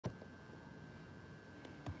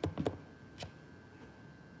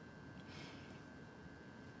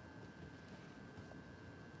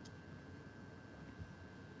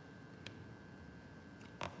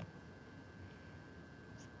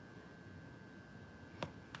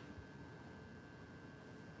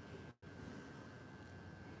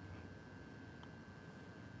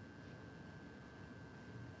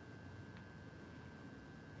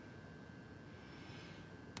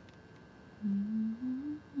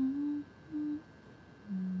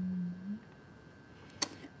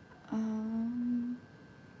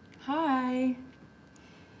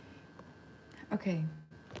Okay.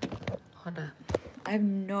 Hold up. I have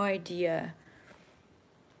no idea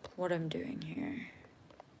what I'm doing here.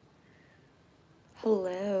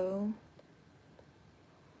 Hello.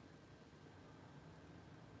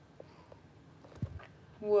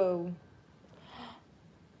 Whoa.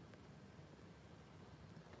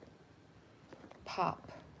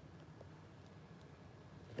 Pop.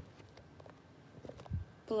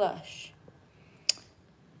 Blush.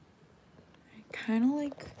 I kind of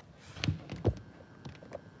like...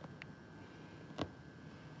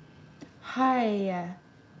 Hi.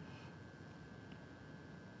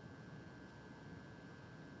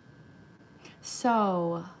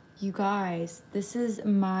 So, you guys, this is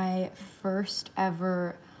my first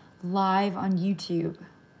ever live on YouTube.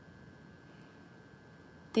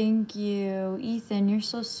 Thank you. Ethan, you're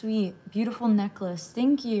so sweet. Beautiful necklace.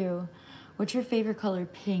 Thank you. What's your favorite color?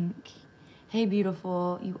 Pink. Hey,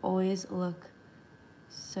 beautiful. You always look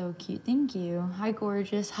so cute. Thank you. Hi,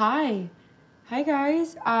 gorgeous. Hi. Hi,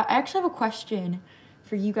 guys. I actually have a question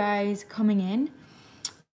for you guys coming in.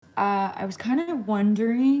 I was kind of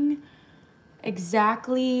wondering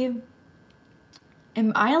exactly,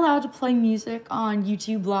 am I allowed to play music on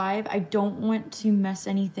YouTube Live? I don't want to mess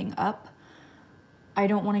anything up. I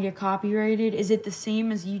don't want to get copyrighted. Is it the same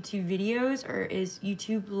as YouTube videos, or is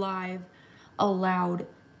YouTube Live allowed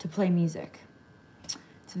to play music?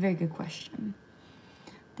 It's a very good question.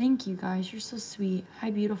 Thank you, guys. You're so sweet. Hi,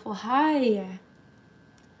 beautiful. Hi.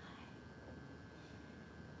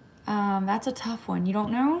 That's a tough one. You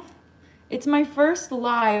don't know? It's my first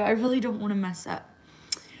live. I really don't want to mess up.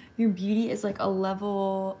 Your beauty is like a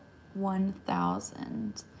level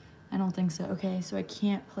 1000. I don't think so. Okay, so I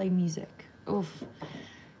can't play music. Oof.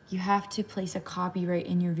 You have to place a copyright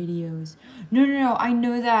in your videos. No. I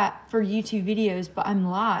know that for YouTube videos, but I'm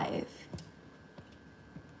live.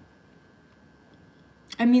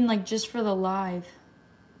 I mean, like, just for the live.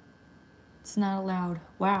 It's not allowed.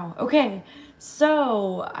 Wow. Okay,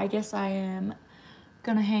 so I guess I am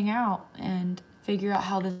gonna hang out and figure out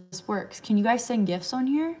how this works. Can you guys send gifts on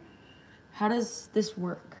here? How does this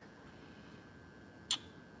work?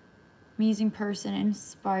 Amazing person,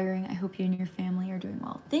 inspiring. I hope you and your family are doing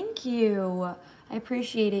well. Thank you. I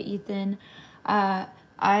appreciate it, Ethan.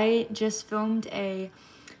 I just filmed a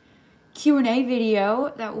Q&A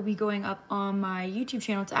video that will be going up on my YouTube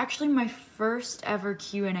channel. It's actually my first ever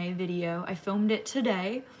Q&A video. I filmed it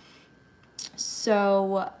today.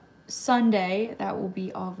 So Sunday, that will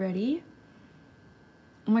be all ready.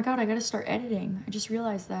 Oh my God, I gotta start editing. I just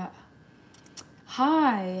realized that.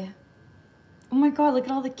 Hi. Oh my God, look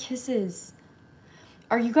at all the kisses.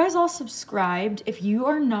 Are you guys all subscribed? If you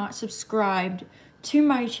are not subscribed to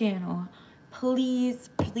my channel, please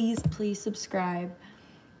subscribe.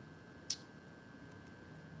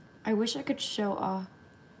 I wish I could show off.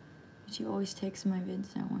 She always takes my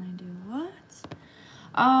vids down when I do. What?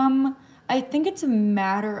 I think it's a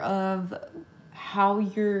matter of how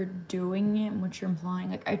you're doing it and what you're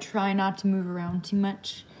implying. Like, I try not to move around too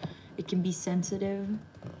much. It can be sensitive.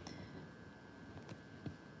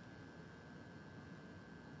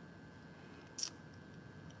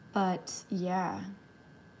 But yeah.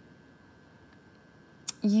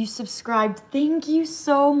 You subscribed. Thank you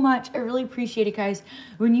so much. I really appreciate it, guys.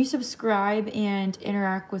 When you subscribe and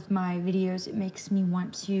interact with my videos, it makes me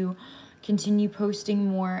want to continue posting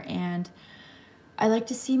more, and I like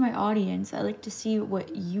to see my audience. I like to see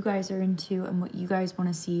what you guys are into and what you guys want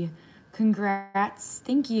to see. Congrats.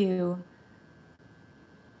 Thank you.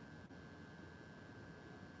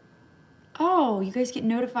 Oh, you guys get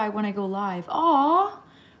notified when I go live. Aw.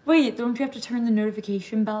 Wait, don't you have to turn the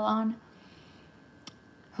notification bell on?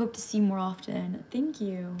 Hope to see more often. Thank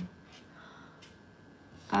you.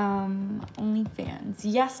 OnlyFans.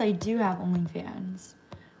 Yes, I do have OnlyFans.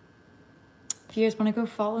 If you guys want to go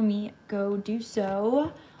follow me, go do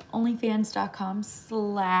so.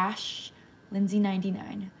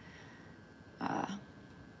 OnlyFans.com/Lindsay99.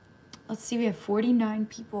 Let's see, we have 49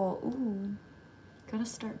 people. Ooh, gotta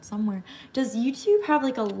start somewhere. Does YouTube have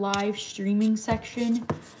like a live streaming section?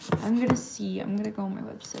 I'm gonna see. I'm gonna go on my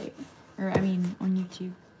website. Or, I mean, on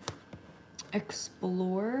YouTube.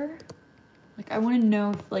 Explore. Like, I want to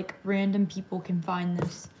know if, like, random people can find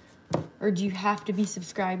this. Or do you have to be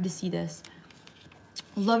subscribed to see this?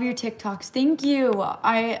 Love your TikToks. Thank you.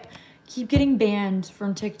 I keep getting banned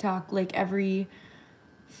from TikTok, like, every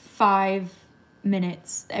 5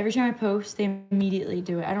 minutes. Every time I post, they immediately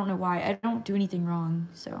do it. I don't know why. I don't do anything wrong,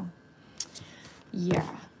 so. Yeah.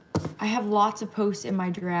 I have lots of posts in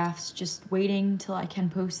my drafts, just waiting till I can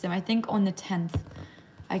post them. I think on the 10th,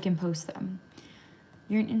 I can post them.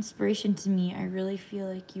 You're an inspiration to me. I really feel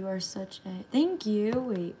like you are such a... Thank you.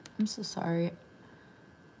 Wait, I'm so sorry.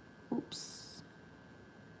 Oops.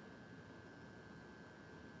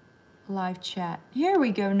 Live chat. Here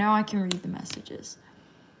we go. Now I can read the messages.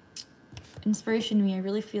 Inspiration to me. I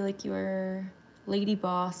really feel like you are Lady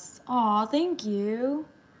Boss. Aw, thank you.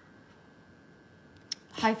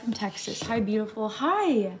 Hi from Texas. Hi, beautiful.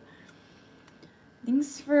 Hi.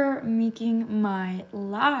 Thanks for making my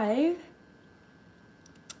live.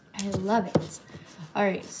 I love it. All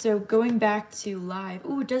right, so going back to live.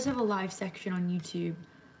 Oh, it does have a live section on YouTube.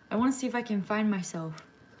 I want to see if I can find myself.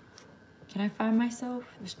 Can I find myself?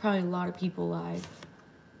 There's probably a lot of people live.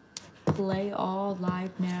 Play all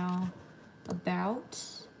live now. About?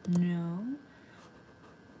 No.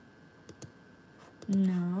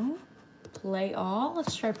 No. Play all?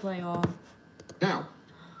 Let's try play all. Now.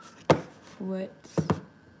 What?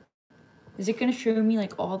 Is it gonna show me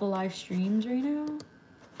like all the live streams right now?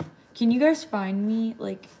 Can you guys find me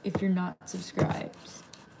like if you're not subscribed?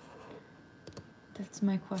 That's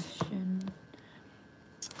my question.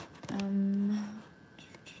 I don't know.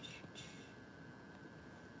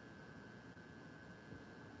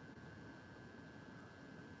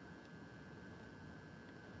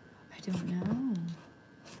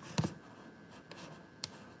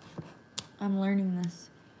 I'm learning this.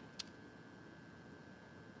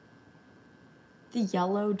 The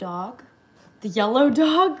yellow dog? The yellow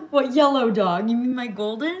dog? What yellow dog? You mean my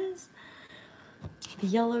Goldens? The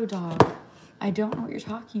yellow dog. I don't know what you're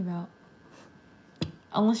talking about.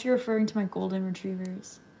 Unless you're referring to my golden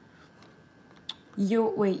retrievers.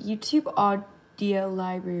 Wait, YouTube audio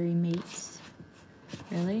library mates.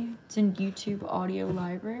 Really? It's in YouTube audio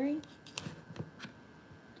library?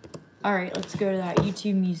 All right, let's go to that.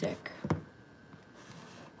 YouTube music.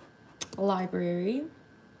 Library.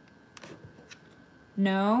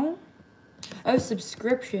 No? Oh,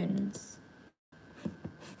 subscriptions.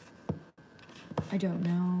 I don't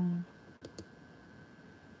know.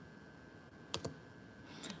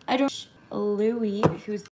 I don't. Louis,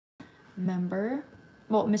 who's a member.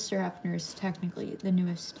 Well, Mr. Hefner is technically the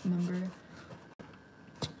newest member.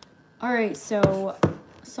 All right, so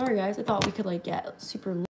sorry guys. I thought we could like get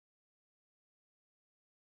super.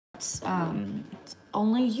 It's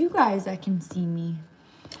only you guys that can see me.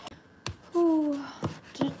 Ooh.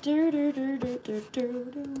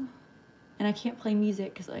 And I can't play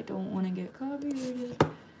music because I don't want to get copyrighted.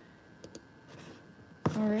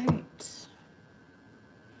 All right.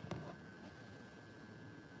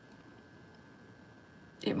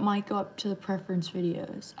 It might go up to the preference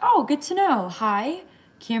videos. Oh, good to know. Hi.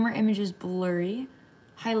 Camera image is blurry.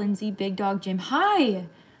 Hi, Lindsay. Big Dog Jim. Hi.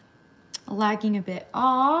 Lagging a bit.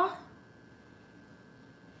 Aw.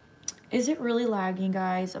 Is it really lagging,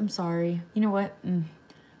 guys? I'm sorry. You know what?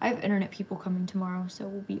 I have internet people coming tomorrow, so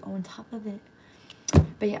we'll be on top of it.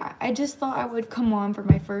 But yeah, I just thought I would come on for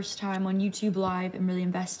my first time on YouTube Live and really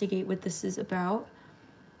investigate what this is about.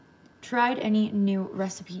 Tried any new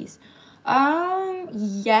recipes?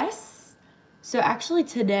 Yes. So actually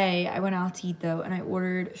today I went out to eat though, and I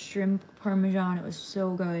ordered shrimp parmesan. It was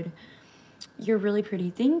so good. You're really pretty.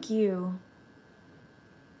 Thank you.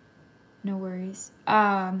 No worries.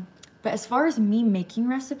 But as far as me making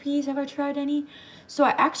recipes, have I tried any? So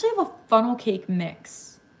I actually have a funnel cake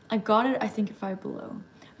mix. I got it, I think, at Five Below.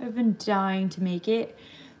 I've been dying to make it.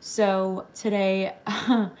 So today,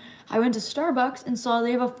 I went to Starbucks and saw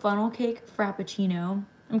they have a funnel cake frappuccino.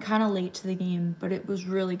 I'm kind of late to the game, but it was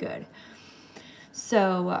really good.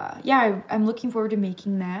 So yeah, I'm looking forward to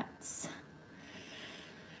making that.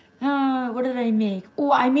 What did I make?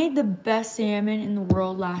 Oh, I made the best salmon in the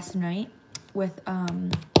world last night with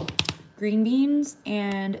green beans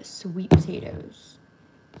and sweet potatoes.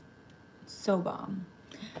 So bomb.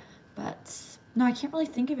 But no, I can't really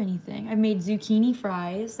think of anything. I made zucchini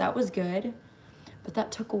fries. That was good, but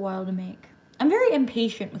that took a while to make. I'm very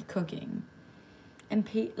impatient with cooking.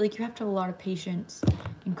 Like, you have to have a lot of patience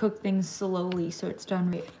and cook things slowly so it's done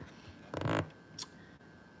right.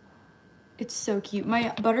 It's so cute.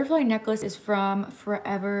 My butterfly necklace is from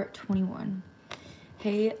Forever 21.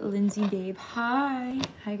 Hey, Lindsay babe. Hi.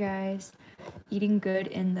 Hi, guys. Eating good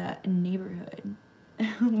in the neighborhood.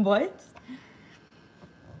 What?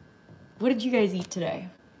 What did you guys eat today?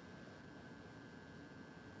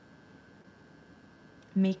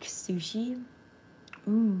 Make sushi?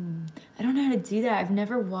 Ooh, I don't know how to do that. I've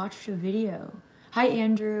never watched a video. Hi,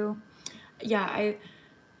 Andrew. Yeah, I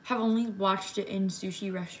have only watched it in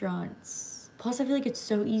sushi restaurants. Plus, I feel like it's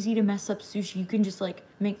so easy to mess up sushi. You can just like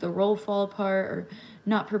make the roll fall apart or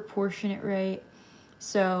not proportion it right.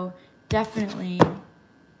 So definitely,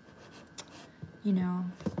 you know,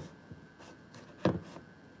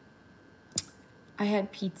 I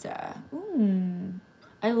had pizza. Ooh,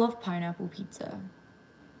 I love pineapple pizza.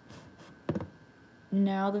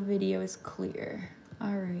 Now the video is clear.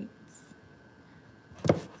 All right.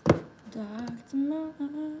 Dr.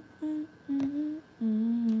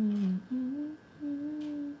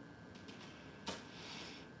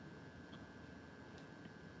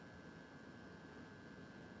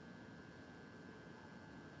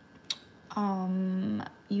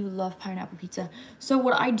 You love pineapple pizza. So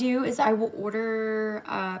what I do is I will order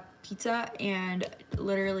pizza and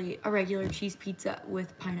literally a regular cheese pizza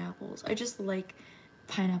with pineapples. I just like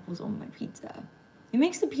pineapples on my pizza. It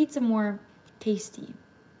makes the pizza more tasty.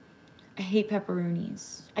 I hate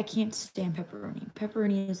pepperonis. I can't stand pepperoni.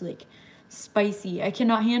 Pepperoni is like spicy. I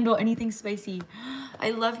cannot handle anything spicy.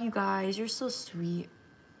 I love you guys. You're so sweet.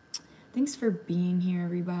 Thanks for being here,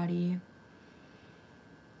 everybody.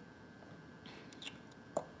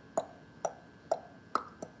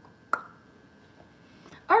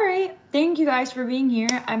 All right, thank you guys for being here.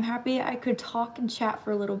 I'm happy I could talk and chat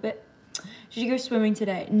for a little bit. Did you go swimming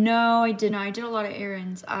today? No, I didn't. I did a lot of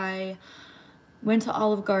errands. I went to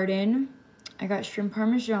Olive Garden. I got shrimp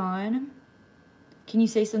parmesan. Can you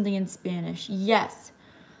say something in Spanish? Yes.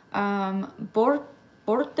 Por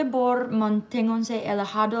favor, manténganse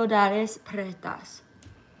elaboradas pretas.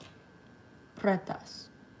 Pretas.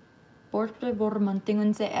 Por favor,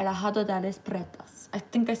 manténganse elaboradas pretas. I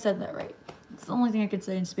think I said that right. It's the only thing I could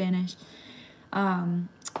say in Spanish.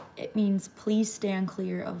 It means please stand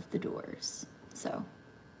clear of the doors. So,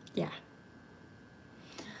 yeah.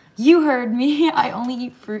 You heard me. I only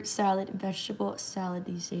eat fruit salad and vegetable salad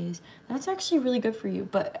these days. That's actually really good for you.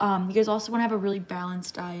 But you guys also want to have a really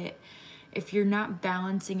balanced diet. If you're not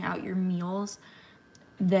balancing out your meals,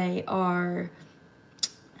 they are,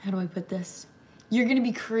 how do I put this? You're going to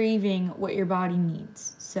be craving what your body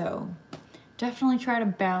needs. So definitely try to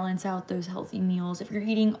balance out those healthy meals. If you're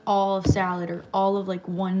eating all of salad or all of like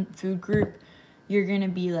one food group, you're going to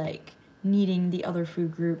be like needing the other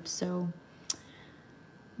food groups. So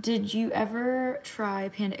did you ever try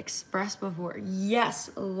Panda Express before? Yes,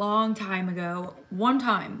 a long time ago. One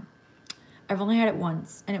time. I've only had it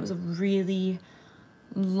once, and it was a really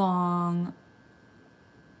long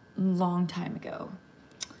time ago.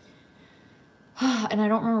 And I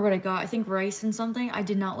don't remember what I got. I think rice and something. I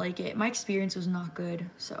did not like it. My experience was not good,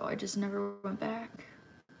 so I just never went back.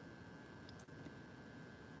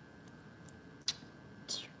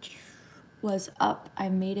 Was up. I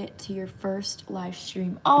made it to your first live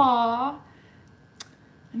stream. Aw,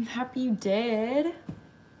 I'm happy you did.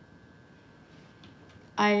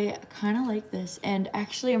 I kind of like this, and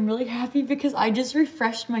actually I'm really happy because I just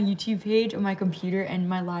refreshed my YouTube page on my computer and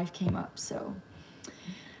my live came up. So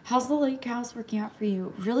how's the lake house working out for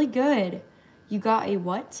you? Really good. You got a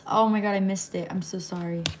what? Oh my god, I missed it. I'm so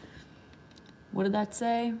sorry. What did that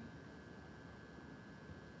say?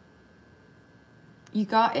 You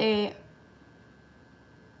got a...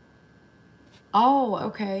 Oh,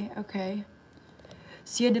 okay.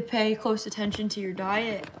 So you had to pay close attention to your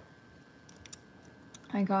diet.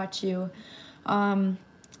 I got you.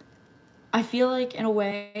 I feel like in a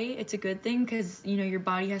way it's a good thing because, you know, your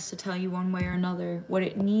body has to tell you one way or another what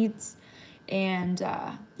it needs. And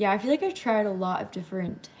yeah, I feel like I've tried a lot of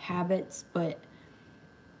different habits, but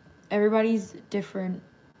everybody's different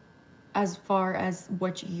as far as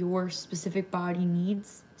what your specific body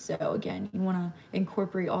needs. So again, you want to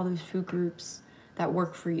incorporate all those food groups that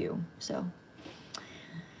work for you. So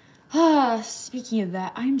speaking of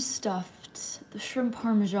that, I'm stuffed. The shrimp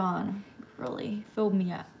parmesan really filled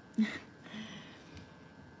me up.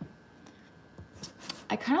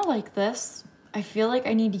 I kind of like this. I feel like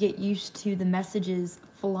I need to get used to the messages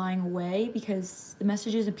flying away because the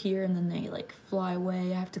messages appear and then they like fly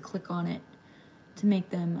away. I have to click on it to make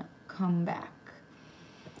them come back.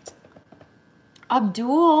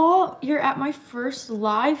 Abdul, you're at my first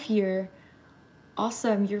live here.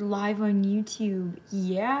 Awesome, you're live on YouTube.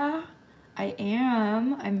 Yeah, I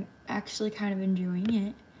am. I'm actually kind of enjoying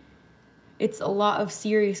it. It's a lot of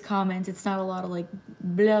serious comments. It's not a lot of like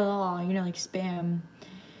blah, blah, you know, like spam.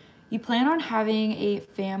 You plan on having a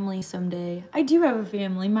family someday? I do have a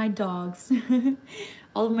family, my dogs.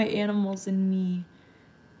 All of my animals and me.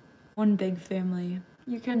 One big family.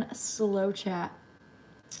 You can slow chat.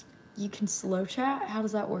 You can slow chat? How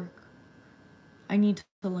does that work? I need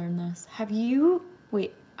to learn this. Have you...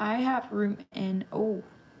 Wait, I have room in... Oh,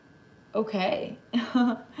 okay.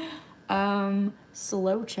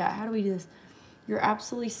 Slow chat. How do we do this? You're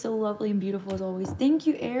absolutely so lovely and beautiful as always. Thank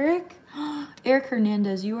you, Eric. Eric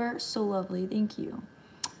Hernandez, you are so lovely. Thank you.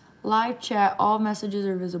 Live chat, all messages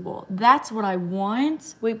are visible. That's what I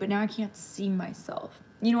want. Wait, but now I can't see myself.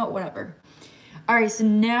 You know what? Whatever. All right, so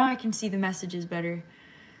now I can see the messages better.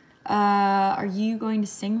 Are you going to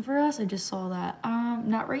sing for us? I just saw that.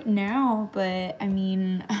 Not right now, but I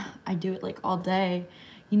mean, I do it like all day.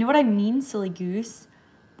 You know what I mean, silly goose?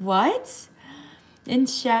 What? In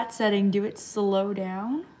chat setting, do it slow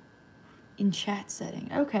down? In chat setting,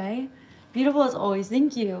 okay. Beautiful as always,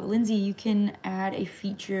 thank you. Lindsay, you can add a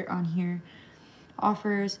feature on here.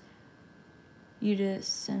 Offers you to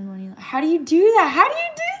send money. How do you do that? How do you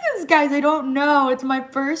do this, guys? I don't know. It's my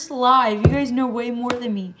first live. You guys know way more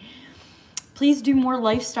than me. Please do more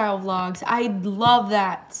lifestyle vlogs. I love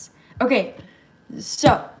that. Okay,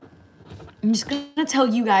 so I'm just gonna tell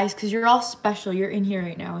you guys because you're all special. You're in here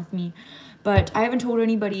right now with me, but I haven't told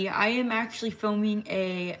anybody. I am actually filming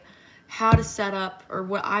a how to set up, or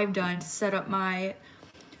what I've done to set up my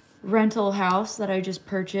rental house that I just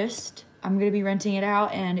purchased. I'm gonna be renting it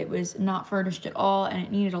out, and it was not furnished at all, and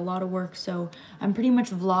it needed a lot of work, so I'm pretty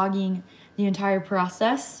much vlogging the entire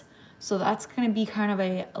process. So that's gonna be kind of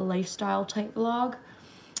a lifestyle type vlog,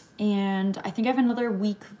 and I think I have another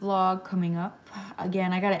week vlog coming up.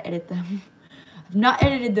 Again, I gotta edit them. I've not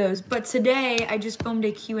edited those, but today I just filmed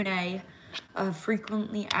a Q&A of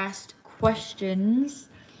frequently asked questions.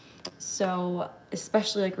 So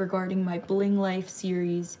especially like regarding my Bling Life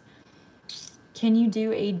series. Can you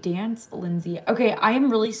do a dance, Lindsay? Okay, I am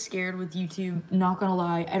really scared with YouTube, not gonna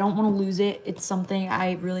lie. I don't want to lose it. It's something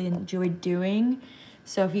I really enjoy doing.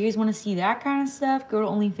 So if you guys want to see that kind of stuff, go to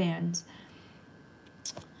OnlyFans.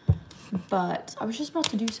 But I was just about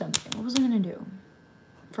to do something. What was I gonna do?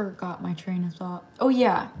 Forgot my train of thought. Oh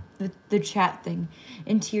yeah, the chat thing.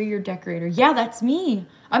 Interior decorator. Yeah, that's me.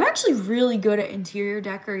 I'm actually really good at interior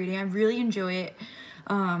decorating. I really enjoy it.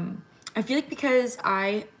 I feel like because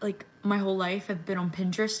I, like, my whole life have been on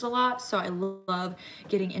Pinterest a lot, so I love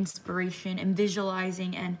getting inspiration and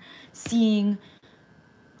visualizing and seeing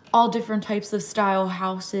all different types of style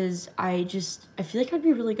houses. I feel like I'd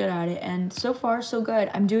be really good at it, and so far so good.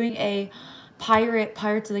 I'm doing a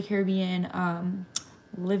Pirates of the Caribbean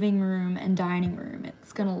living room and dining room.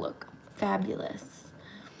 It's gonna look fabulous,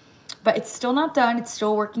 but it's still not done. It's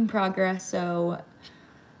still a work in progress, so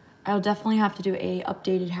I'll definitely have to do a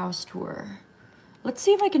updated house tour. Let's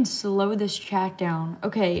see if I can slow this chat down.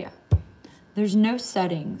 Okay, there's no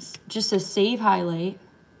settings, just a save highlight.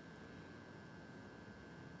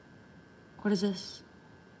 What is this?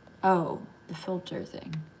 Oh, the filter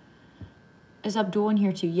thing. Is Abdul in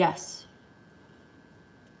here too? Yes.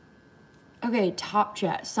 Okay, top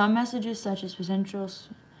chat. Some messages such as potentials.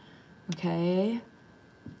 Okay.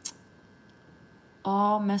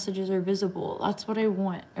 All messages are visible. That's what I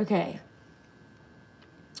want. Okay.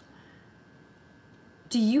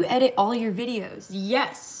 Do you edit all your videos?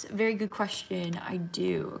 Yes. Very good question. I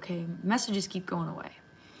do. Okay. Messages keep going away.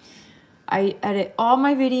 I edit all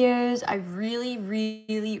my videos. I really,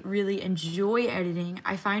 really, really enjoy editing.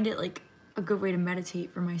 I find it like a good way to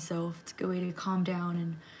meditate for myself. It's a good way to calm down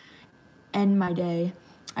and end my day.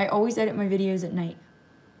 I always edit my videos at night.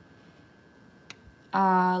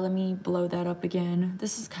 Let me blow that up again.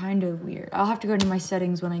 This is kind of weird. I'll have to go to my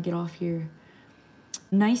settings when I get off here.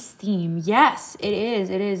 Nice theme. Yes, it is.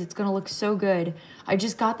 It is. It's gonna look so good. I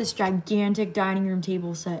just got this gigantic dining room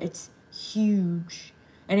table set. It's huge.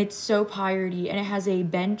 And it's so piratey. And it has a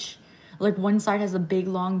bench. Like one side has a big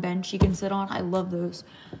long bench you can sit on. I love those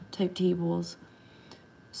type tables.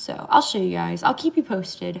 So I'll show you guys. I'll keep you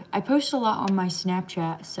posted. I post a lot on my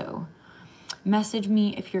Snapchat, so message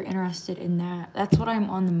me if you're interested in that. That's what I'm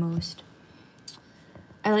on the most.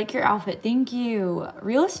 I like your outfit. Thank you.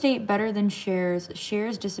 Real estate better than shares.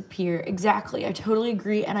 Shares disappear. Exactly. I totally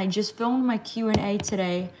agree. And I just filmed my Q&A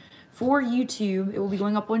today for YouTube. It will be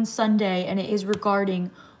going up on Sunday, and it is regarding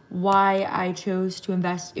why I chose to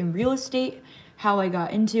invest in real estate, how I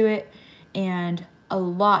got into it, and a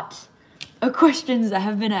lot of questions that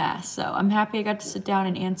have been asked. So I'm happy I got to sit down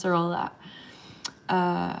and answer all that.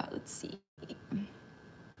 Let's see.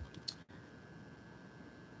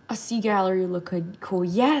 A sea gallery look good. Cool.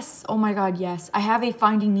 Yes. Oh my God, yes. I have a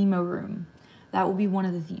Finding Nemo room. That will be one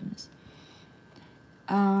of the themes.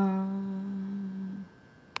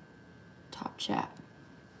 Top chat.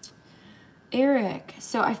 Eric,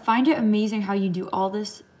 so I find it amazing how you do all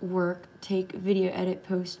this work. Take video, edit,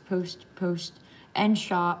 post, and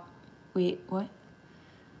shop. Wait, what?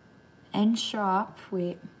 And shop,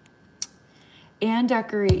 wait. And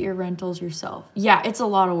decorate your rentals yourself. Yeah, it's a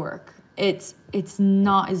lot of work. It's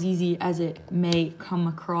not as easy as it may come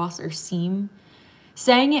across or seem.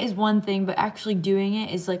 Saying it is one thing, but actually doing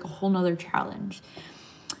it is like a whole nother challenge.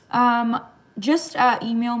 Just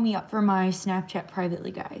email me up for my Snapchat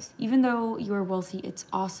privately, guys. Even though you are wealthy, it's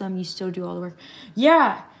awesome. You still do all the work.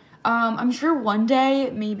 Yeah, I'm sure one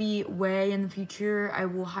day, maybe way in the future, I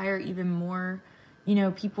will hire even more, you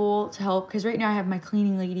know, people to help. Because right now I have my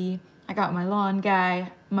cleaning lady, I got my lawn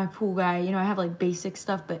guy, my pool guy, you know, I have like basic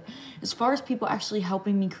stuff. But as far as people actually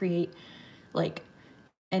helping me create, like,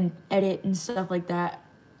 and edit and stuff like that,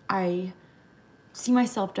 I see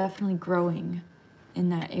myself definitely growing in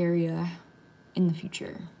that area in the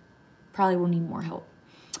future. Probably will need more help.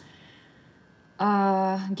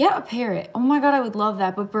 Get a parrot. Oh my god, I would love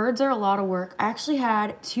that, but birds are a lot of work. I actually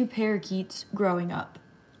had 2 parakeets growing up,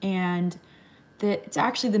 and it's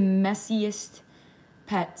actually the messiest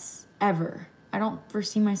pets ever. I don't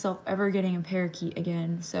foresee myself ever getting a parakeet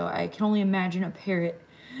again, so I can only imagine a parrot.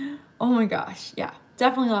 Oh my gosh, yeah,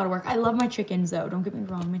 definitely a lot of work. I love my chickens though, don't get me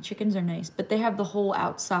wrong, my chickens are nice, but they have the whole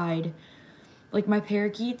outside. Like my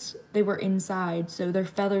parakeets, they were inside, so their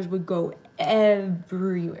feathers would go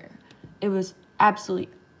everywhere. It was absolutely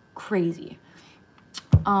crazy.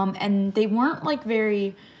 And they weren't like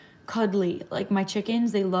very cuddly. Like my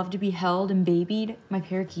chickens, they love to be held and babied. My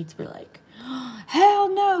parakeets were like,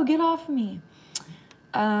 hell no, get off me.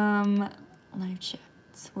 Live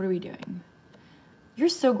chats. What are we doing? You're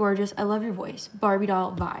so gorgeous. I love your voice. Barbie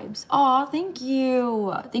doll vibes. Aw, thank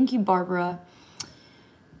you. Thank you, Barbara.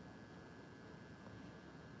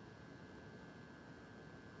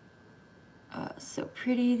 So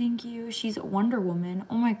pretty, thank you. She's Wonder Woman.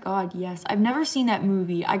 Oh my god, yes. I've never seen that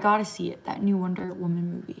movie. I gotta see it, that new Wonder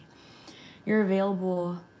Woman movie. You're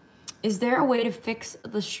available. Is there a way to fix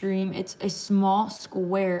the stream? It's a small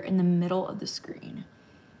square in the middle of the screen.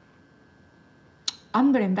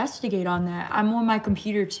 I'm gonna investigate on that. I'm on my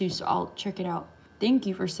computer too, so I'll check it out. Thank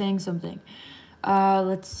you for saying something.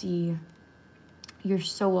 Let's see. You're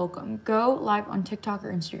so welcome. Go live on TikTok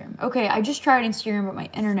or Instagram. Okay, I just tried Instagram, but my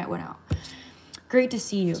internet went out. Great to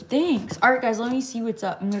see you. Thanks. All right, guys, let me see what's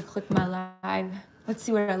up. I'm going to click my live. Let's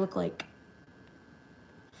see what I look like.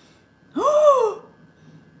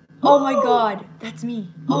 Oh my god, that's me.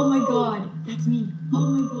 Oh my god, that's me. Oh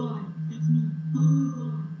my god, that's me. Oh my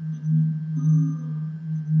god, that's me.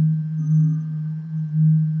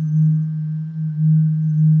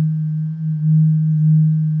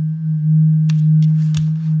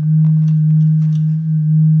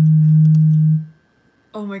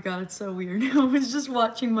 Oh my god, it's so weird. I was just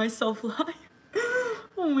watching myself live.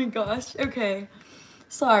 Oh my gosh. Okay.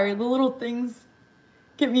 Sorry, the little things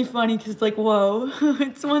get me funny because like, whoa.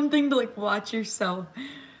 It's one thing to like watch yourself.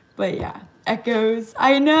 But yeah, echoes.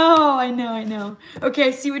 I know. Okay,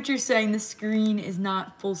 I see what you're saying. The screen is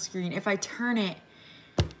not full screen. If I turn it,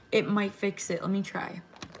 it might fix it. Let me try.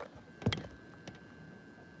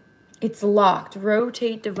 It's locked.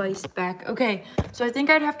 Rotate device back. Okay, so I think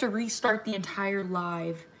I'd have to restart the entire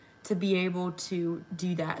live to be able to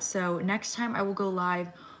do that. So next time I will go live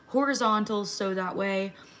horizontal so that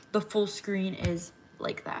way the full screen is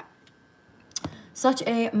like that. Such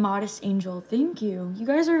a modest angel. Thank you. You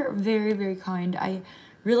guys are very, very kind. I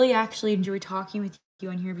really actually enjoy talking with you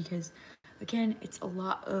on here because, again, it's a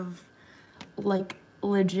lot of like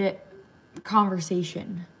legit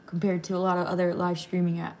conversation compared to a lot of other live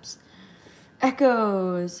streaming apps.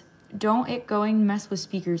 Echoes. Don't it going mess with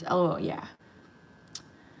speakers. LOL. Yeah.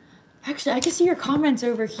 Actually, I can see your comments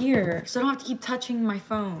over here, so I don't have to keep touching my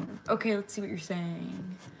phone. Okay, let's see what you're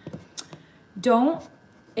saying. Don't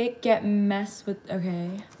it get messed with.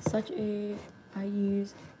 Okay. Such a. I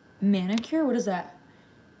use manicure. What is that?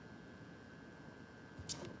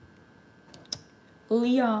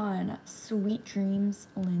 Leon. Sweet dreams,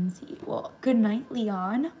 Lindsay. Well, good night,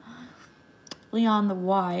 Leon. Leon the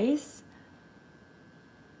Wise.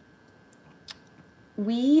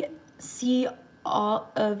 We see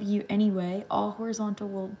all of you anyway. All horizontal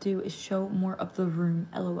will do is show more of the room.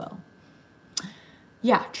 LOL.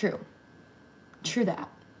 Yeah, true. True that.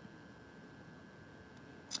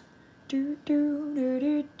 Would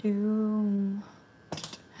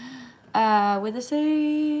they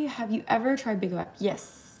say, have you ever tried Big Web?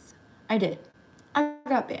 Yes, I did. I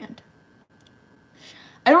got banned.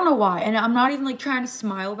 I don't know why, and I'm not even like trying to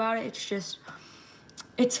smile about it. It's just,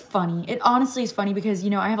 it's funny. It honestly is funny because, you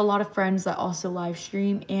know, I have a lot of friends that also live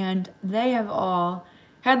stream and they have all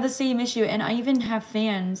had the same issue. And I even have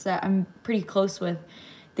fans that I'm pretty close with.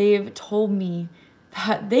 They've told me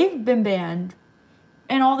that they've been banned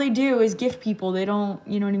and all they do is gift people. They don't,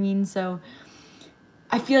 you know what I mean? So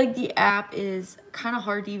I feel like the app is kind of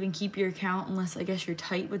hard to even keep your account unless I guess you're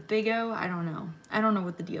tight with Big O. I don't know. I don't know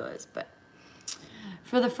what the deal is, but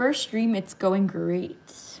for the first stream, it's going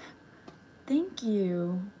great. Thank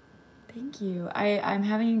you. Thank you. I'm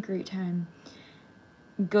having a great time.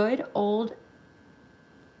 Good old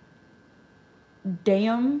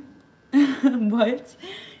damn. What?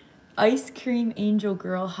 Ice cream angel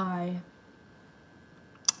girl, hi.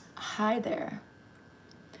 Hi there.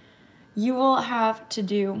 You will have to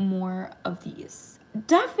do more of these.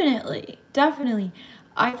 Definitely, definitely.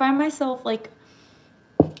 I find myself like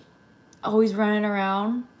always running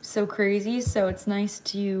around so crazy, so it's nice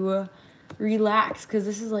to relax because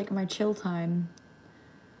this is like my chill time.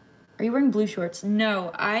 Are you wearing blue shorts?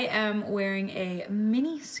 No, I am wearing a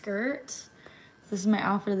mini skirt. This is my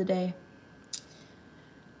outfit of the day.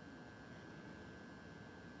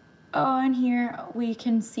 Oh, and here we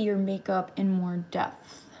can see your makeup in more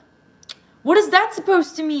depth. What is that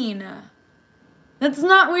supposed to mean? That's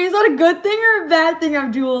not, wait, is that a good thing or a bad thing,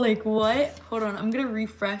 Abdul? Like, what? Hold on, I'm gonna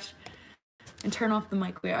refresh and turn off the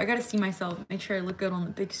mic. Wait, I gotta see myself, make sure I look good on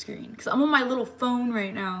the big screen. Because I'm on my little phone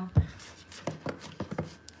right now.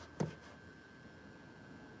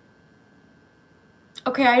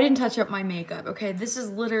 Okay, I didn't touch up my makeup. Okay, this is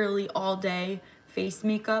literally all day face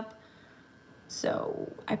makeup.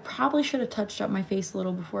 So I probably should have touched up my face a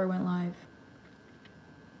little before I went live.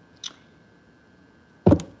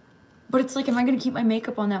 But it's like, am I gonna keep my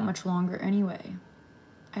makeup on that much longer anyway?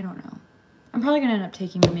 I don't know. I'm probably gonna end up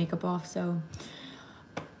taking my makeup off, so.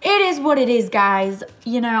 It is what it is, guys.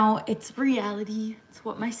 You know, it's reality. It's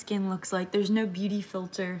what my skin looks like. There's no beauty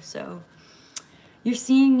filter, so. You're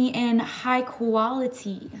seeing me in high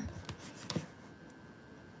quality.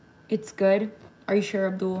 It's good. Are you sure,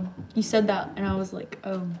 Abdul? You said that, and I was like,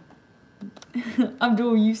 oh.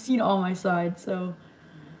 Abdul, you've seen all my sides, so.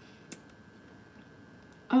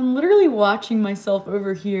 I'm literally watching myself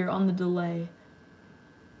over here on the delay.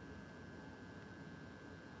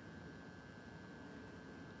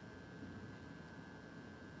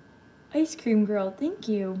 Ice cream girl, thank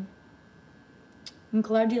you. I'm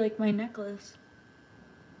glad you like my necklace.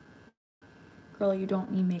 Girl, you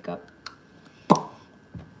don't need makeup.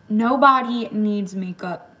 Nobody needs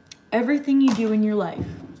makeup. Everything you do in your life.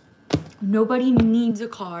 Nobody needs a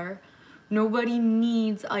car. Nobody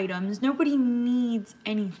needs items. Nobody needs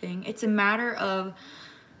anything. It's a matter of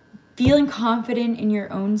feeling confident in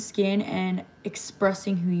your own skin and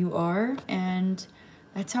expressing who you are. And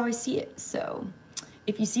that's how I see it. So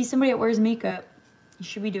if you see somebody that wears makeup, you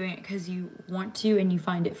should be doing it because you want to and you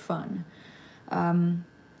find it fun.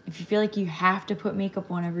 If you feel like you have to put makeup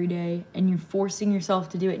on every day and you're forcing yourself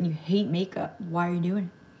to do it and you hate makeup, why are you doing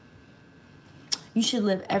it? You should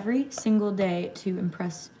live every single day to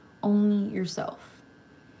impress only yourself.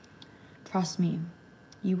 Trust me,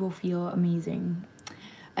 you will feel amazing.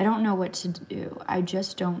 I don't know what to do. I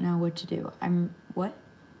just don't know what to do. What?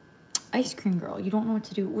 Ice cream girl, you don't know what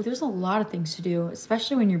to do. Well, there's a lot of things to do,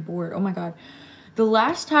 especially when you're bored. Oh my God. The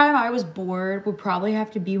last time I was bored would probably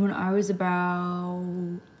have to be when I was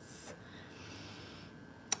about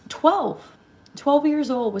 12. 12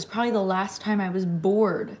 years old was probably the last time I was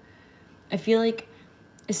bored. I feel like,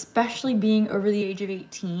 especially being over the age of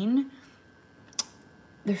 18,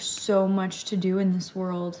 there's so much to do in this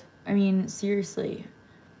world. I mean, seriously,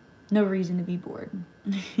 no reason to be bored.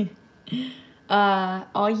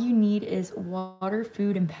 All you need is water,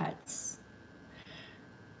 food, and pets.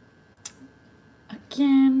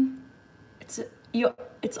 Again,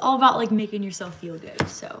 it's all about like making yourself feel good.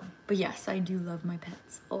 So, but yes, I do love my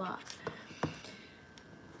pets a lot.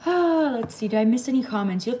 Let's see, did I miss any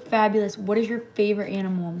comments? You look fabulous. What is your favorite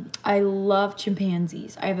animal? I love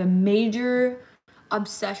chimpanzees. I have a major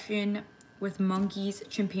obsession with monkeys,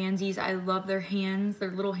 chimpanzees. I love their hands.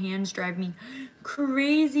 Their little hands drive me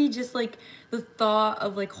crazy. Just like the thought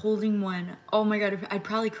of like holding one. Oh my God, I'd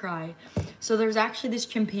probably cry. So there's actually this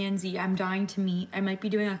chimpanzee I'm dying to meet. I might be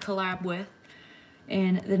doing a collab with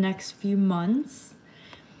in the next few months.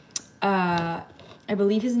 I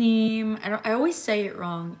believe his name, I always say it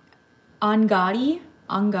wrong. Angadi.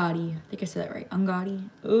 I think I said that right. Angadi.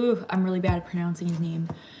 Ooh, I'm really bad at pronouncing his name.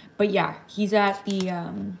 But yeah, he's at the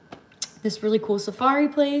this really cool safari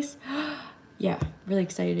place. Yeah, really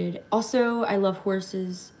excited. Also, I love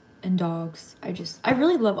horses and dogs. I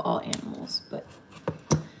really love all animals, but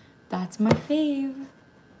that's my fave.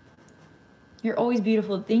 You're always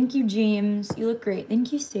beautiful. Thank you, James. You look great.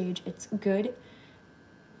 Thank you, Sage. It's good.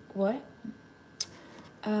 What?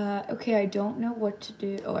 Okay, I don't know what to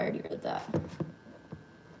do. Oh, I already read that.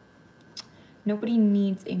 Nobody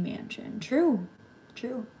needs a mansion. True.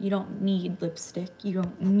 You don't need lipstick. You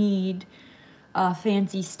don't need a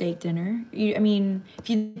fancy steak dinner. I mean, if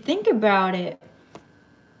you think about it,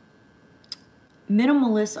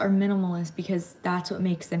 minimalists are minimalists because that's what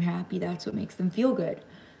makes them happy. That's what makes them feel good.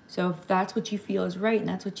 So if that's what you feel is right and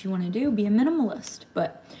that's what you want to do, be a minimalist.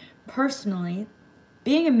 But personally,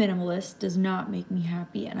 being a minimalist does not make me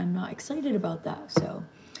happy, and I'm not excited about that. So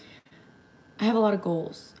I have a lot of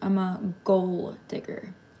goals. I'm a goal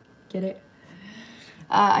digger. Get it?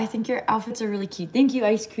 I think your outfits are really cute. Thank you,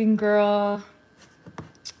 Ice Cream Girl.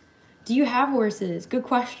 Do you have horses? Good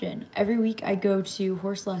question. Every week I go to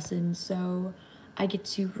horse lessons, so I get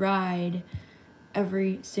to ride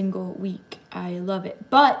every single week. I love it.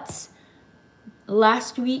 But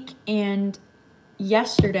last week and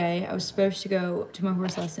yesterday I was supposed to go to my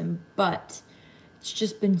horse lesson, but it's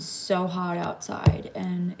just been so hot outside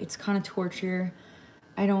and it's kind of torture.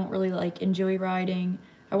 I don't really like enjoy riding.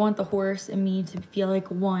 I want the horse and me to feel like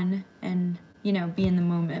one and, you know, be in the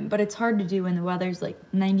moment. But it's hard to do when the weather's like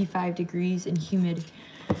 95 degrees and humid.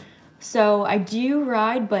 So I do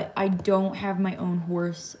ride, but I don't have my own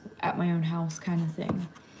horse at my own house kind of thing.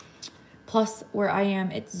 Plus, where I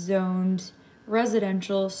am, it's zoned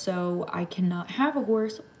residential, so I cannot have a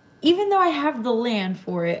horse. Even though I have the land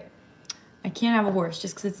for it, I can't have a horse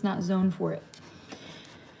just because it's not zoned for it.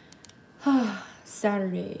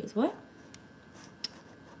 Saturdays, what?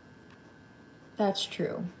 That's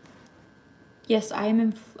true. Yes, I am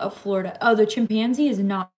in Florida. Oh, the chimpanzee is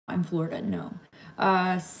not in Florida, no.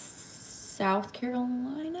 South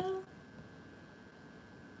Carolina?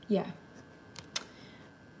 Yeah.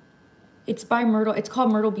 It's by Myrtle. It's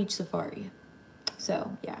called Myrtle Beach Safari.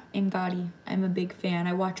 So, yeah, and Gotti. I'm a big fan.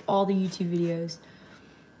 I watch all the YouTube videos.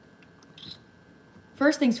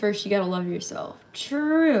 First things first, you gotta love yourself.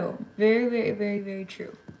 True. Very, very, very, very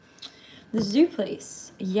true. The zoo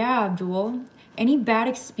place. Yeah, Abdul. Any bad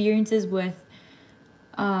experiences with,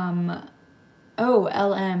 LM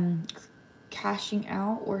cashing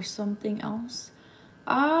out or something else?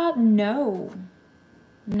 No.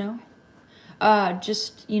 No.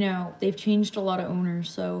 Just, you know, they've changed a lot of owners,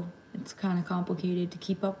 so it's kind of complicated to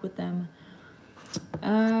keep up with them.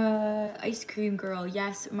 Ice Cream Girl.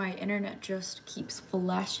 Yes, my internet just keeps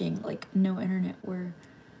flashing. Like, no internet. We're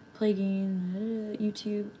playing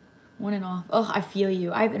YouTube on and off. Oh, I feel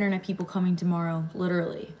you. I have internet people coming tomorrow,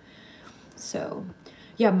 literally. So,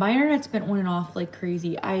 yeah, my internet's been on and off like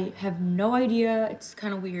crazy. I have no idea. It's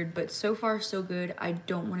kind of weird, but so far, so good. I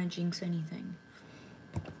don't want to jinx anything.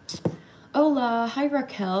 Hola. Hi,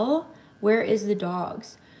 Raquel. Where is the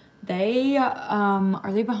dogs? They,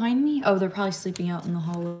 are they behind me? Oh, they're probably sleeping out in the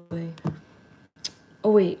hallway.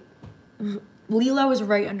 Oh, wait. Lila is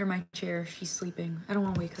right under my chair. She's sleeping. I don't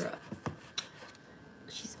want to wake her up.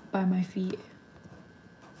 She's by my feet.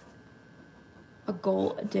 A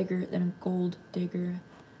gold digger, then a gold digger.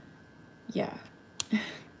 Yeah.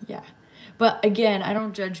 Yeah. But again, I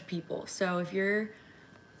don't judge people. So if you're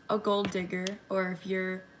a gold digger or if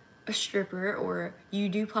you're a stripper or you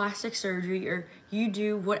do plastic surgery or you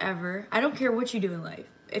do whatever, I don't care what you do in life.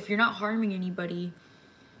 If you're not harming anybody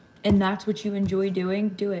and that's what you enjoy doing,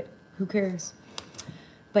 do it. Who cares?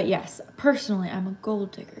 But yes, personally, I'm a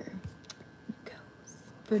gold digger. Goes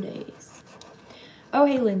for days. Oh,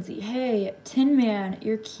 hey, Lindsay. Hey, Tin Man,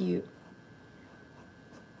 you're cute.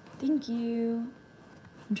 Thank you.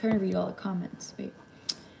 I'm trying to read all the comments. Wait.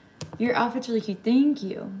 Your outfit's really cute. Thank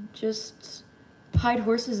you. Just hide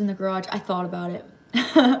horses in the garage. I thought about it.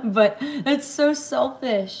 But that's so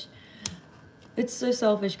selfish. It's so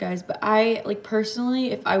selfish, guys. But I, like,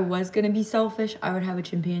 personally, if I was going to be selfish, I would have a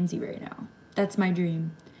chimpanzee right now. That's my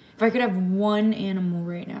dream. If I could have one animal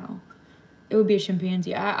right now, it would be a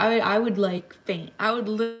chimpanzee. I would, like, faint. I would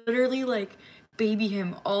literally, like, baby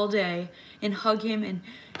him all day and hug him and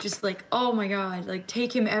just, like, oh, my God, like,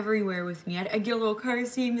 take him everywhere with me. I'd get a little car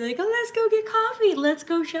seat and be like, oh, let's go get coffee. Let's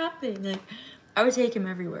go shopping. Like, I would take him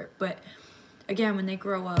everywhere. But, again, when they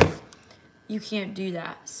grow up, you can't do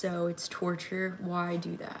that. So it's torture. Why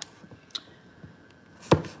do that?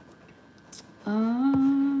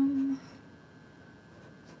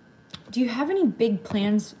 Do you have any big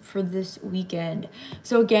plans for this weekend?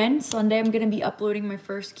 So again, Sunday I'm going to be uploading my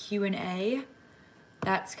first Q&A.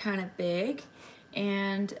 That's kind of big.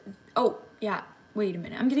 And, oh, yeah, wait a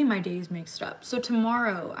minute. I'm getting my days mixed up. So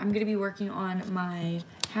tomorrow I'm going to be working on my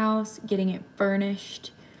house, getting it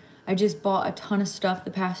furnished. I just bought a ton of stuff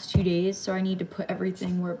the past 2 days, so I need to put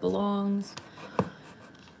everything where it belongs.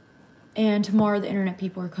 And tomorrow the internet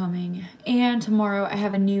people are coming. And tomorrow I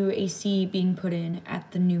have a new AC being put in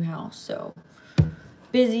at the new house. So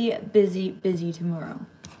busy, busy, busy tomorrow.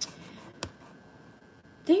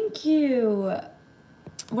 Thank you.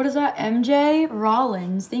 What is that? MJ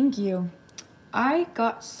Rollins. Thank you. I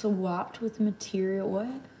got swapped with material. What?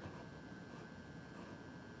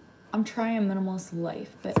 I'm trying a minimalist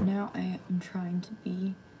life, but now I am trying to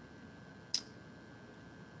be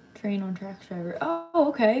trained on track driver. Oh,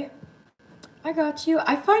 okay. I got you.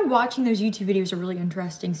 I find watching those YouTube videos are really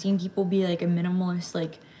interesting. Seeing people be like a minimalist,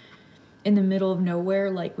 like in the middle of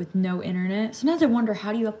nowhere, like with no internet. Sometimes I wonder,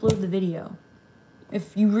 how do you upload the video?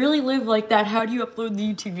 If you really live like that, how do you upload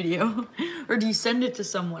the YouTube video? Or do you send it to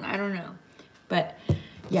someone? I don't know. But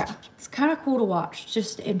yeah, it's kind of cool to watch. It's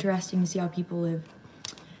just interesting to see how people live.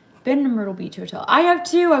 Been to Myrtle Beach Hotel. I have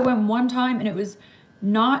too. I went one time and it was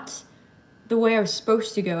not the way I was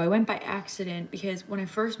supposed to go. I went by accident because when I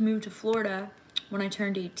first moved to Florida, when I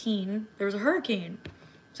turned 18, there was a hurricane.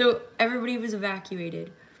 So everybody was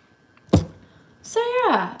evacuated. So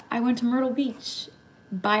yeah, I went to Myrtle Beach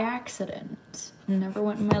by accident. Never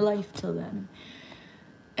went in my life till then.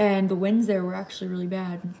 And the winds there were actually really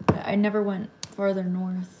bad. I never went farther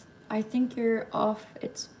north. I think you're off.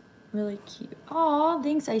 It's really cute. Aw,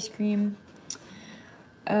 thanks, ice cream.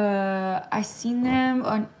 I seen them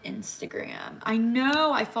on Instagram. I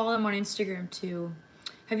know, I follow them on Instagram too.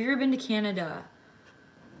 Have you ever been to Canada?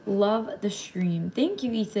 Love the stream. Thank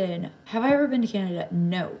you, Ethan. Have I ever been to Canada?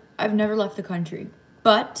 No, I've never left the country,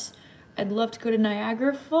 but I'd love to go to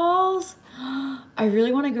Niagara Falls. I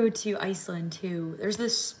really want to go to Iceland too. There's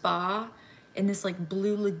this spa in this like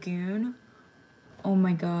blue lagoon. Oh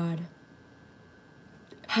my God.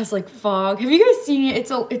 It has like fog. Have you guys seen it?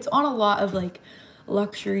 It's on a lot of like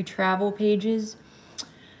luxury travel pages.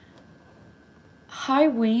 Hi,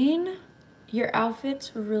 Wayne. Your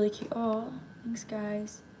outfits were really cute. Oh, thanks,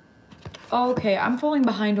 guys. Oh, okay, I'm falling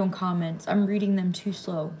behind on comments. I'm reading them too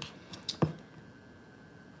slow.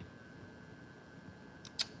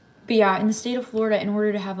 But yeah, in the state of Florida, in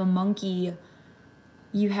order to have a monkey,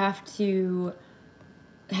 you have to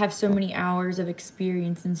have so many hours of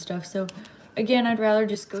experience and stuff. So again, I'd rather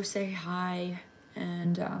just go say hi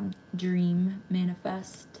and dream,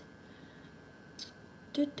 manifest.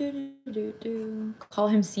 Call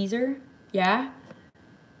him Caesar, yeah?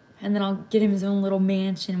 And then I'll get him his own little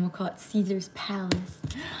mansion and we'll call it Caesar's Palace.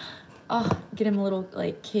 Oh, get him a little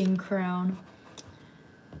like king crown.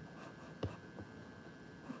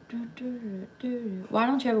 Why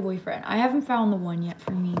don't you have a boyfriend? I haven't found the one yet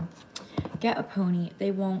for me. Get a pony.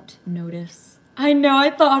 They won't notice. I know,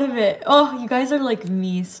 I thought of it. Oh, you guys are like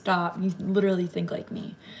me. Stop. You literally think like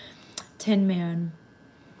me. Tin Man.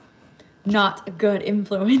 Not a good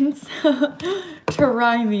influence.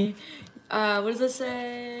 Try me. What does it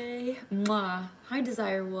say? Mwah. Hi,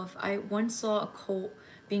 Desire Wolf. I once saw a colt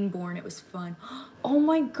being born. It was fun. Oh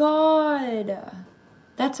my God.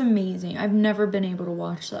 That's amazing. I've never been able to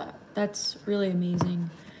watch that. That's really amazing.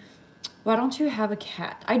 Why don't you have a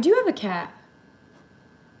cat? I do have a cat.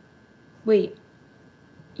 Wait.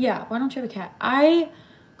 Yeah, why don't you have a cat? I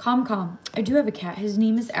do have a cat. His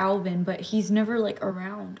name is Alvin, but he's never like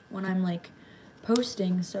around when I'm like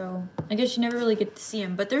posting, so I guess you never really get to see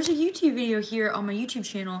him. But there's a YouTube video here on my YouTube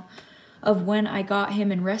channel of when I got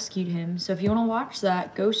him and rescued him. So if you want to watch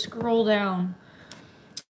that, go scroll down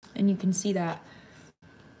and you can see that.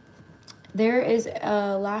 There is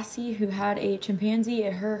a lassie who had a chimpanzee.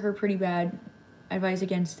 It hurt her pretty bad. I advise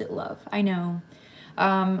against it, love. I know.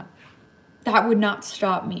 That would not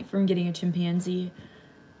stop me from getting a chimpanzee.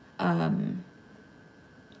 I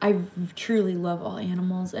truly love all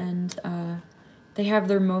animals, and they have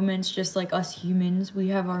their moments just like us humans. We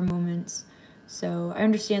have our moments. So I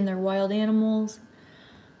understand they're wild animals.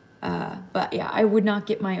 But yeah, I would not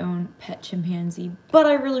get my own pet chimpanzee. But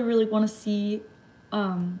I really, really want to see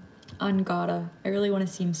Angada. I really want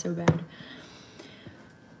to see him so bad.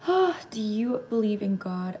 Do you believe in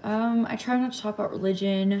God? I try not to talk about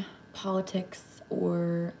religion, politics,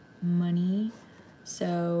 or money.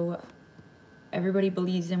 So everybody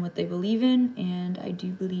believes in what they believe in, and I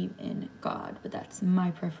do believe in God, but that's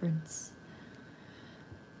my preference.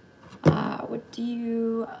 Wait.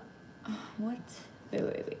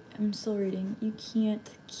 I'm still reading. You can't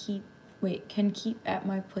keep, can keep at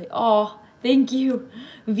my plate. Oh, thank you.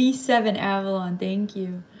 V7 Avalon, thank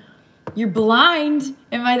you. You're blind.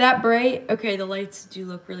 Am I that bright? Okay, the lights do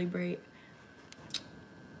look really bright.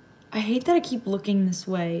 I hate that I keep looking this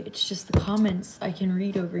way. It's just the comments I can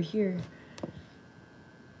read over here.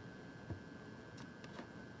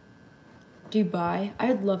 Dubai.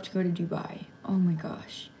 I'd love to go to Dubai. Oh my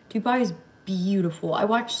gosh. Dubai is beautiful. I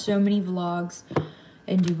watch so many vlogs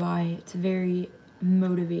in Dubai. It's very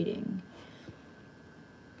motivating.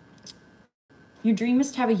 Your dream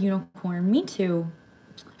is to have a unicorn. Me too.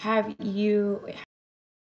 Have you...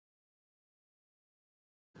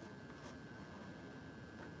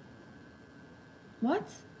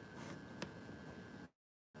 What?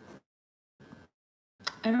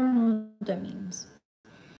 I don't know what that means.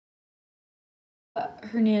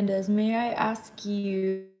 Hernandez, may I ask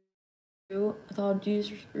you, with all due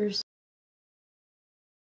respect,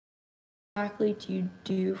 exactly do you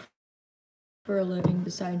do for a living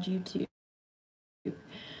besides YouTube?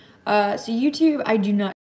 So YouTube, I do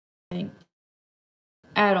not think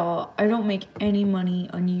at all. I don't make any money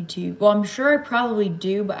on YouTube. Well, I'm sure I probably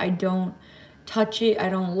do, but I don't touch it. I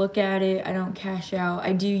don't look at it. I don't cash out.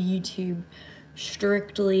 I do YouTube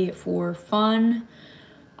strictly for fun.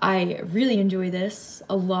 I really enjoy this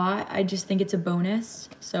a lot. I just think it's a bonus.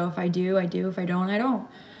 So if I do, I do. If I don't, I don't.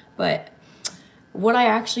 But what I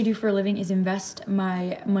actually do for a living is invest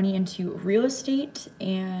my money into real estate,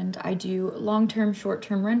 and I do long-term,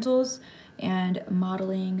 short-term rentals and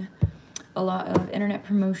modeling, a lot of internet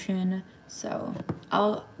promotion. So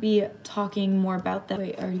I'll be talking more about that.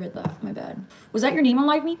 Wait, I already read that, my bad. Was that your name on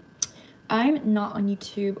Live Me? I'm not on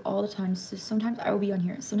YouTube all the time, so sometimes I will be on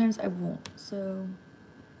here, sometimes I won't, so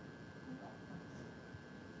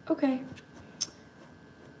okay.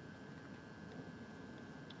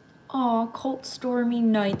 Aw, Cult Stormy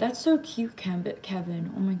Night. That's so cute,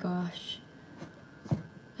 Kevin. Oh my gosh.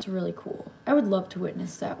 That's really cool. I would love to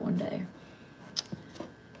witness that one day.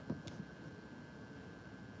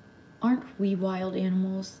 Aren't we wild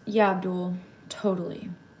animals? Yeah, Abdul. Totally.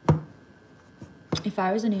 If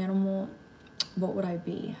I was an animal, what would I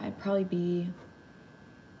be? I'd probably be...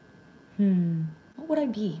 What would I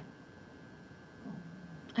be?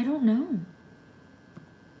 I don't know.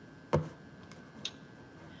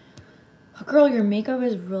 Girl, your makeup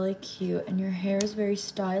is really cute and your hair is very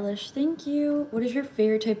stylish. Thank you. What is your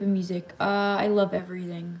favorite type of music? I love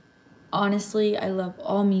everything. Honestly, I love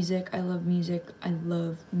all music. I love music. I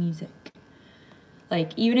love music.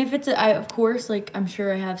 Like, even if it's, of course, like, I'm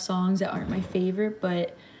sure I have songs that aren't my favorite,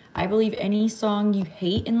 but I believe any song you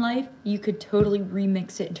hate in life, you could totally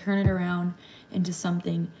remix it and turn it around into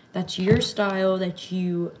something that's your style that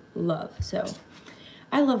you love. So,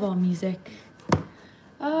 I love all music.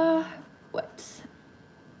 What?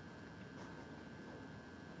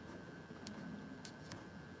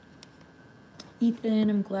 Ethan,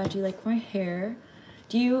 I'm glad you like my hair.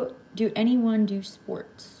 Do anyone do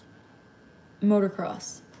sports?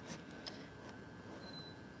 Motocross.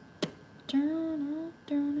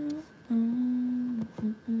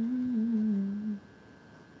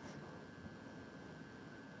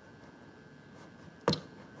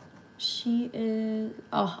 She is,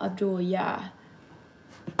 oh, Abdul, yeah.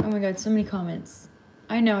 Oh my god, so many comments.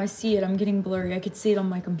 I know, I see it. I'm getting blurry. I could see it on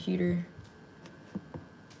my computer.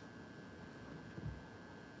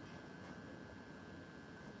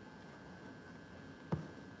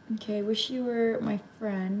 Okay, wish you were my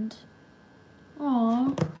friend.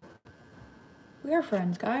 Aw. We are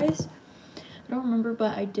friends, guys. I don't remember,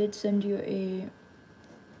 but I did send you a...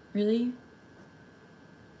 Really?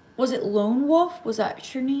 Was it Lone Wolf? Was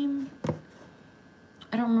that your name?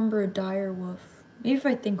 I don't remember a dire wolf. Maybe if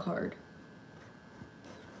I think hard.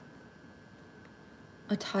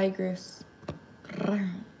 A tigress.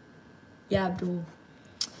 Yeah, Abdul.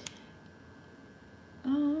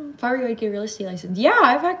 If I were you, I'd get a real estate license. Yeah,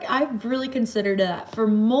 I've really considered that for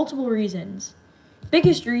multiple reasons.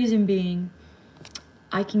 Biggest reason being,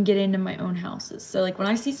 I can get into my own houses. So like when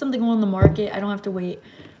I see something on the market, I don't have to wait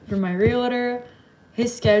for my realtor,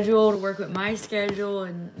 his schedule to work with my schedule.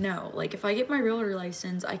 And no, like if I get my realtor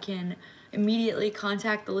license, I can immediately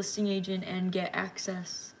contact the listing agent and get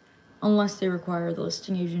access, unless they require the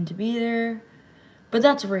listing agent to be there, but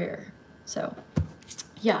that's rare. So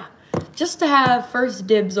yeah, just to have first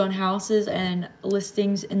dibs on houses and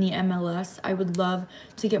listings in the MLS, I would love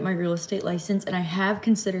to get my real estate license, and I have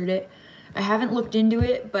considered it. I haven't looked into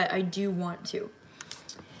it, but I do want to.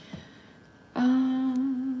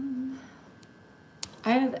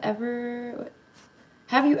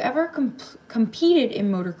 Have you ever competed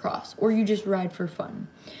in motocross, or you just ride for fun?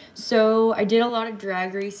 So I did a lot of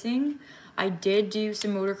drag racing. I did do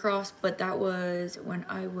some motocross, but that was when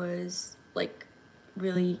I was like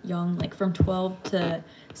really young, like from 12 to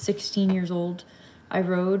 16 years old. I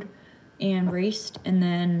rode and raced, and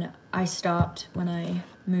then I stopped when I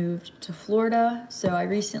moved to Florida. So I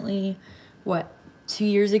recently, 2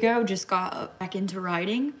 years ago, just got back into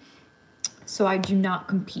riding. So I do not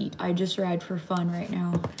compete. I just ride for fun right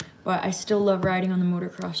now, but I still love riding on the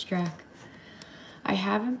motocross track. I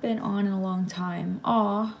haven't been on in a long time.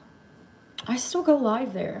 Aw, I still go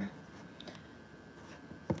live there.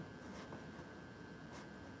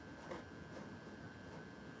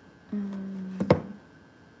 Do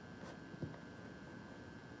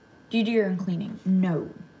you do your own cleaning? No.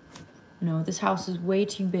 No, this house is way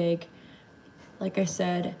too big. Like I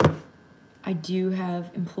said, I do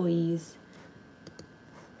have employees.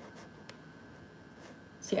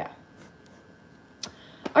 So yeah.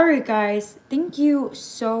 Alright guys, thank you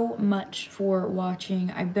so much for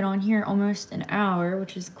watching. I've been on here almost an hour,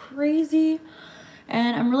 which is crazy.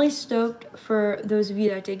 And I'm really stoked for those of you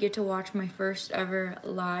that did get to watch my first ever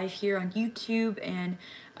live here on YouTube. And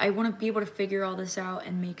I want to be able to figure all this out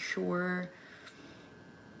and make sure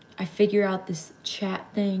I figure out this chat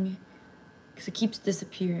thing, because it keeps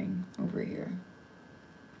disappearing over here.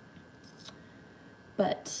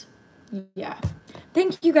 But yeah,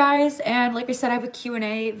 thank you guys. And like I said, I have a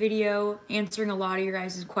Q&A video answering a lot of your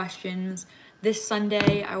guys' questions this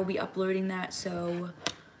Sunday. I will be uploading that, so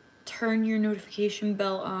turn your notification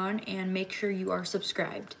bell on and make sure you are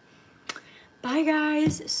subscribed. Bye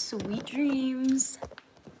guys, sweet dreams.